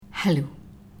Hello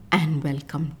and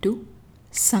welcome to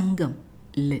Sangam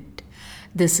Lit.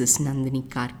 This is Nandini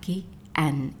Karke,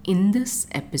 and in this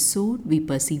episode we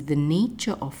perceive the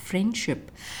nature of friendship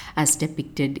as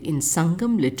depicted in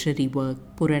Sangam Literary work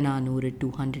Puranaanooru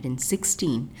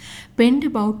 216, penned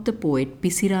about the poet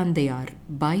Pisiraanthaiyaar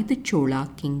by the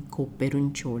Chozha King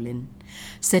Koperunchozhan.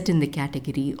 Set in the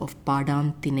category of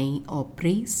Paadaan Thinai or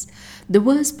praise, the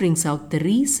verse brings out the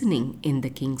reasoning in the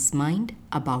king's mind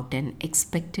about an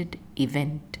expected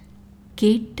event.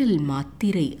 கேட்டல்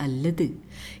மாத்திரை அல்லது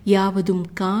யாவதும்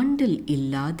காண்டல்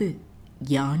இல்லாது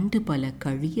யாண்டு பல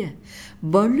கழிய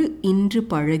வலு இன்று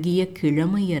பழகிய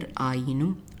கிழமையர்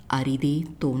ஆயினும் அரிதே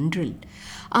தோன்றல்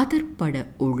அதற்பட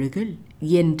ஒழுகல்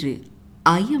என்று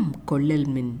அயம்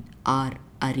கொள்ளல்மின் ஆர்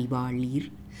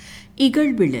அறிவாளீர்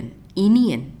இகழ்விளன்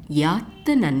இனியன்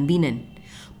யாத்த நண்பினன்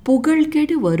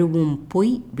புகழ்கெடு வருவும்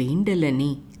பொய்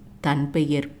வேண்டலனே தன்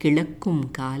பெயர் கிழக்கும்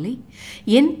காலை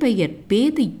என் பெயர்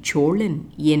பேதைச் சோழன்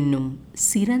என்னும்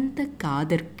சிறந்த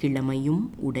காதற்கிழமையும்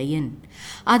உடையன்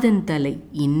அதன் தலை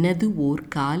இன்னது ஓர்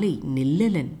காலை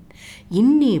நில்லலன்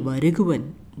இன்னே வருகுவன்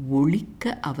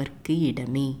ஒழிக்க அவர்க்கு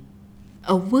இடமே.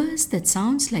 A verse that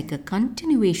sounds like a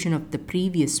continuation of the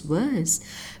previous verse,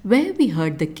 where we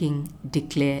heard the king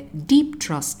declare deep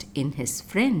trust in his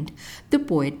friend, the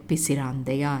poet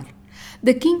Pisiraanthaiyaar.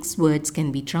 The king's words can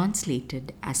be translated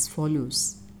as follows.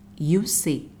 You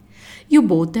say, you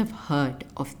both have heard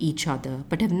of each other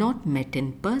but have not met in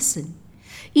person.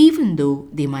 Even though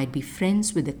they might be friends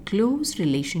with a close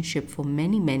relationship for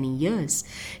many years,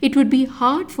 it would be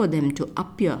hard for them to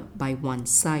appear by one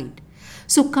side.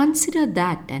 So consider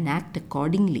that and act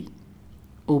accordingly.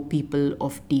 O people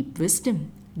of deep wisdom,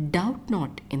 doubt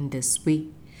not in this way.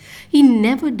 He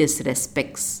never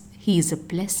disrespects. He is a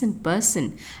pleasant person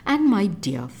and my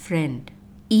dear friend.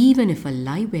 Even if a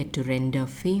lie were to render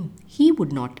fame, he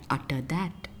would not utter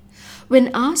that.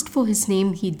 When asked for his name,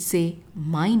 he'd say,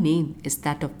 my name is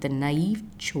that of the naive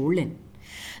Cholan.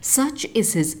 Such is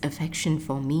his affection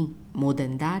for me. More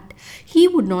than that, he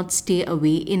would not stay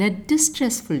away in a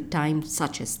distressful time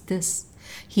such as this.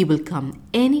 He will come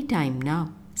any time now.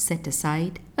 Set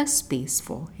aside a space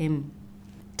for him.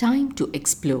 Time to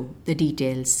explore the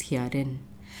details herein.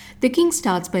 The king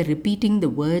starts by repeating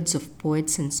the words of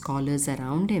poets and scholars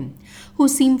around him, who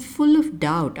seem full of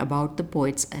doubt about the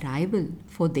poet's arrival,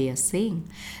 for they are saying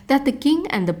that the king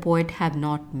and the poet have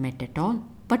not met at all,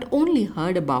 but only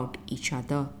heard about each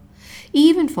other.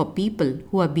 Even for people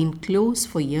who have been close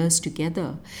for years together,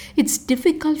 it's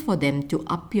difficult for them to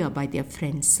appear by their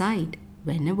friend's side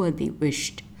whenever they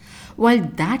wished. While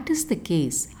that is the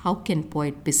case, how can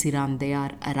poet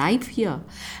Pisiraanthaiyaar arrive here?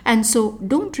 And so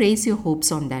don't raise your hopes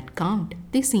on that count.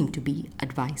 They seem to be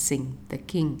advising the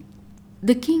king.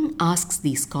 The king asks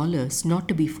these scholars not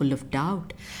to be full of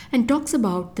doubt and talks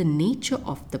about the nature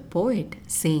of the poet,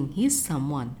 saying he is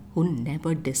someone who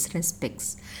never disrespects,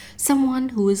 someone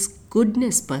who is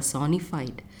goodness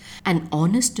personified, and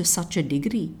honest to such a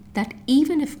degree that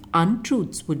even if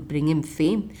untruths would bring him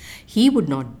fame, he would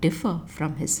not differ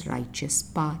from his righteous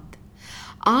path.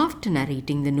 After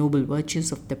narrating the noble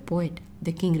virtues of the poet,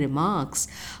 the king remarks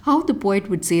how the poet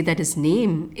would say that his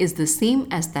name is the same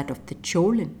as that of the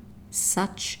Cholan.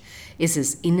 Such is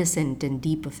his innocent and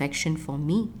deep affection for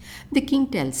me, the king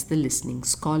tells the listening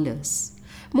scholars.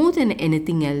 More than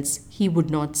anything else, he would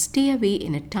not stay away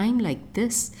in a time like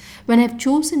this, when I have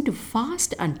chosen to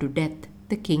fast unto death,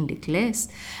 the king declares,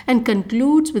 and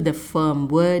concludes with the firm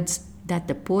words that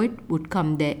the poet would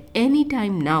come there any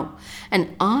time now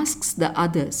and asks the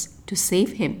others to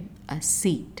save him a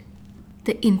seat.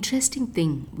 The interesting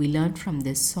thing we learn from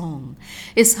this song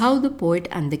is how the poet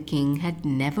and the king had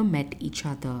never met each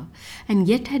other and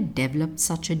yet had developed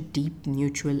such a deep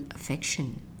mutual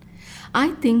affection. I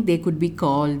think they could be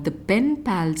called the pen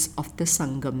pals of the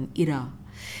Sangam era.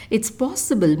 It's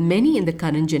possible many in the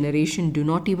current generation do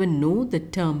not even know the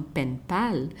term pen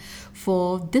pal,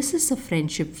 for this is a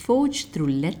friendship forged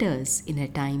through letters in a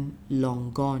time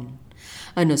long gone.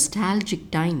 A nostalgic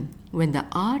time when the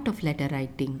art of letter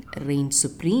writing reigned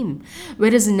supreme,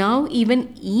 whereas now even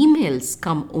emails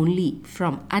come only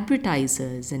from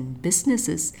advertisers and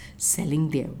businesses selling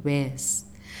their wares.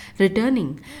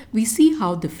 Returning, we see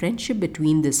how the friendship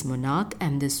between this monarch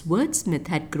and this wordsmith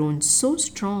had grown so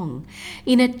strong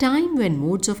in a time when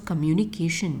modes of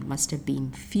communication must have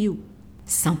been few.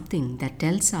 Something that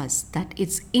tells us that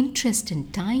it's interest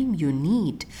and time you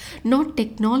need, not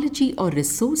technology or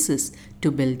resources,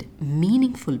 to build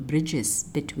meaningful bridges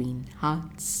between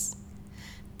hearts.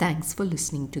 Thanks for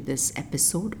listening to this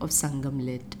episode of Sangam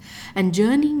Lit and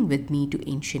journeying with me to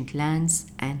ancient lands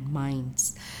and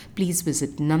minds. Please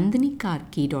visit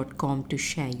nandinikarke.com to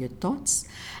share your thoughts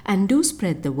and do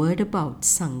spread the word about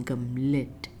Sangam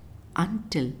Lit.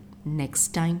 Until next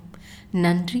time,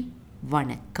 Nandri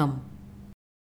Vanakkam.